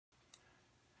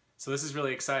So this is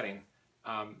really exciting.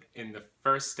 In the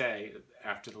first day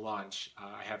after the launch,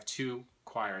 I have two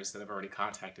choirs that have already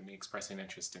contacted me expressing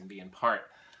interest in being part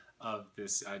of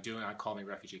this Do Not Call Me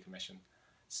Refugee commission.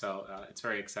 So it's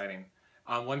very exciting.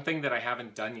 One thing that I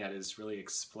haven't done yet is really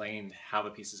explained how the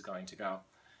piece is going to go.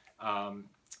 And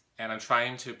I'm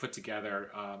trying to put together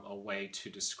a way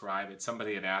to describe it.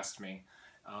 Somebody had asked me,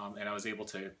 and I was able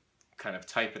to kind of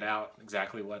type it out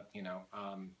exactly what,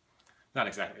 not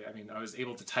exactly, I mean, I was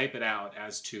able to type it out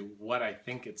as to what I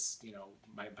think it's,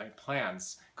 my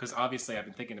plans, because obviously I've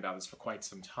been thinking about this for quite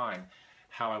some time,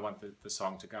 how I want the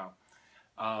song to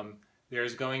go.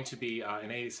 There's going to be an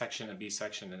A section, a B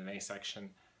section, and an A section.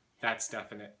 That's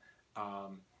definite.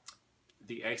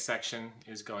 The A section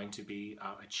is going to be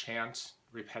a chant,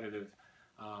 repetitive.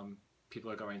 People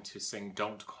are going to sing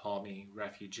 "Don't Call Me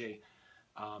Refugee,"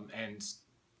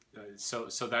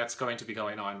 so that's going to be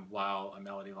going on while a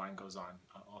melody line goes on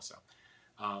also.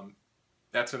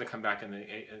 That's going to come back in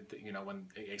when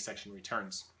the A section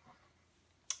returns.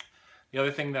 The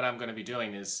other thing that I'm going to be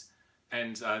doing is,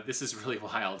 and this is really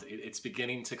wild, it's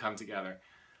beginning to come together.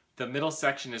 The middle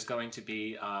section is going to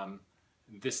be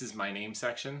 "This Is My Name"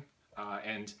 section,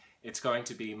 and it's going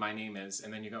to be "My Name Is,"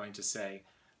 and then you're going to say,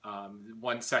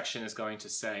 one section is going to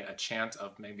say a chant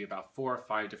of maybe about 4 or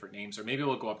 5 different names, or maybe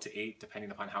we'll go up to 8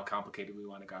 depending upon how complicated we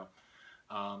want to go.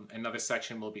 Another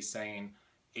section will be saying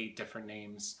 8 different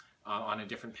names on a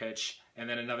different pitch, and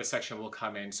then another section will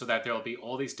come in so that there will be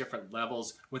all these different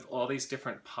levels with all these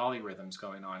different polyrhythms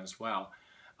going on as well.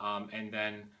 And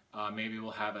then maybe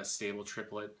we'll have a stable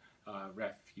triplet,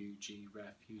 refugee,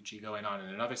 refugee, going on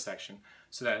in another section,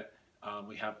 so that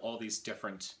we have all these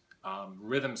different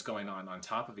rhythms going on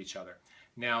top of each other.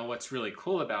 Now, what's really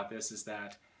cool about this is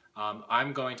that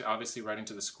I'm going to obviously write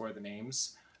into the score the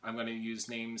names. I'm going to use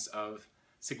names of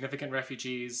significant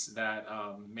refugees that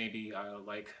maybe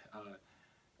like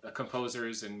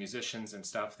composers and musicians and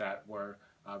stuff that were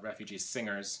refugee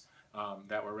singers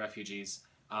that were refugees,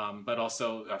 but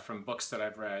also from books that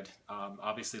I've read.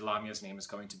 Obviously Lamia's name is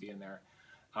going to be in there.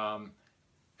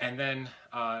 And then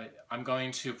I'm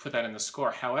going to put that in the score.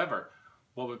 However,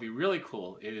 what would be really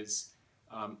cool is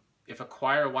if a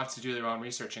choir wants to do their own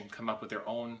research and come up with their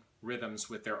own rhythms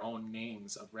with their own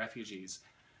names of refugees.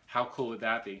 How cool would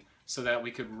that be? So that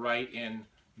we could write in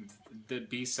the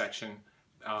B section,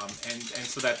 and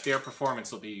so that their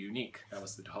performance will be unique. That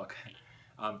was the dog.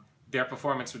 Their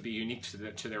performance would be unique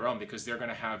to their own, because they're going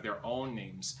to have their own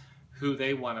names, who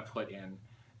they want to put in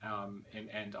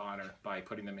and honor by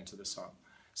putting them into the song.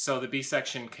 So the B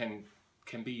section can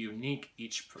be unique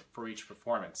for each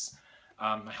performance.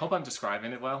 I hope I'm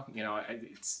describing it well.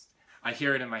 I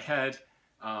hear it in my head.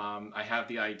 I have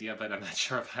the idea, but I'm not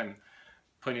sure if I'm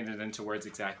putting it into words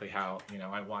exactly how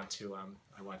I want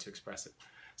to express it.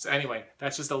 So anyway,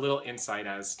 that's just a little insight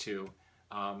as to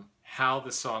how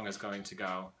the song is going to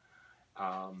go.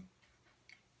 I'm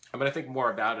going to think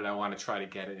more about it. I want to try to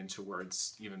get it into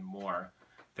words even more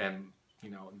than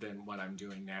what I'm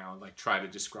doing now. Like, try to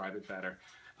describe it better.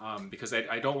 Because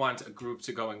I don't want a group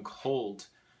to go in cold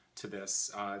to this,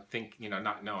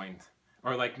 not knowing,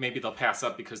 or like maybe they'll pass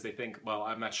up because they think, well,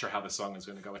 I'm not sure how the song is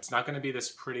going to go. It's not going to be this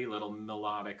pretty little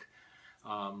melodic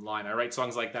line. I write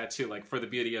songs like that too, like For the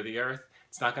Beauty of the Earth.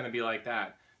 It's not going to be like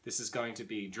that. This is going to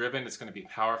be driven. It's going to be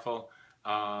powerful.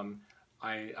 I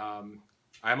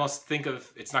almost think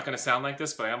of, it's not going to sound like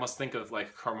this, but I almost think of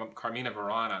like Carmina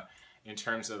Burana in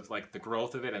terms of like the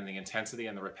growth of it and the intensity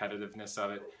and the repetitiveness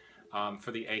of it.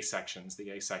 For the A sections,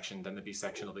 the A section, then the B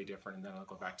section will be different, and then I'll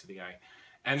go back to the A.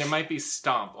 And there might be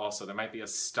stomp also. There might be a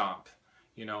stomp,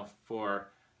 for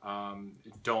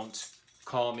Don't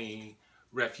Call Me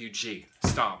Refugee,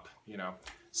 stomp,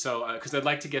 So, because I'd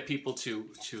like to get people to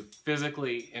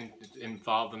physically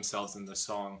involve themselves in the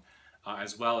song,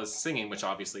 as well as singing, which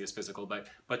obviously is physical,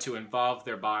 but to involve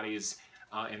their bodies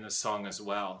in the song as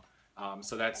well.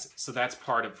 So that's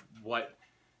part of what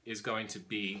is going to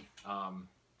be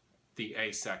the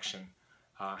A section.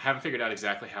 Haven't figured out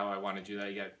exactly how I want to do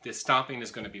that yet. The stomping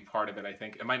is going to be part of it, I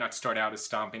think. It might not start out as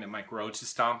stomping, it might grow to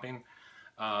stomping,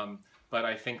 but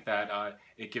I think that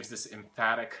it gives this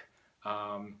emphatic,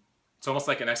 it's almost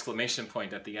like an exclamation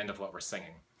point at the end of what we're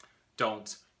singing.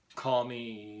 Don't call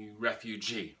me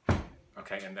refugee.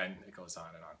 Okay, and then it goes on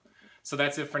and on. So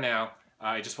that's it for now.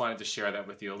 I just wanted to share that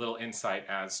with you, a little insight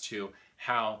as to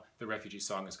how the refugee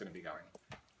song is going to be going.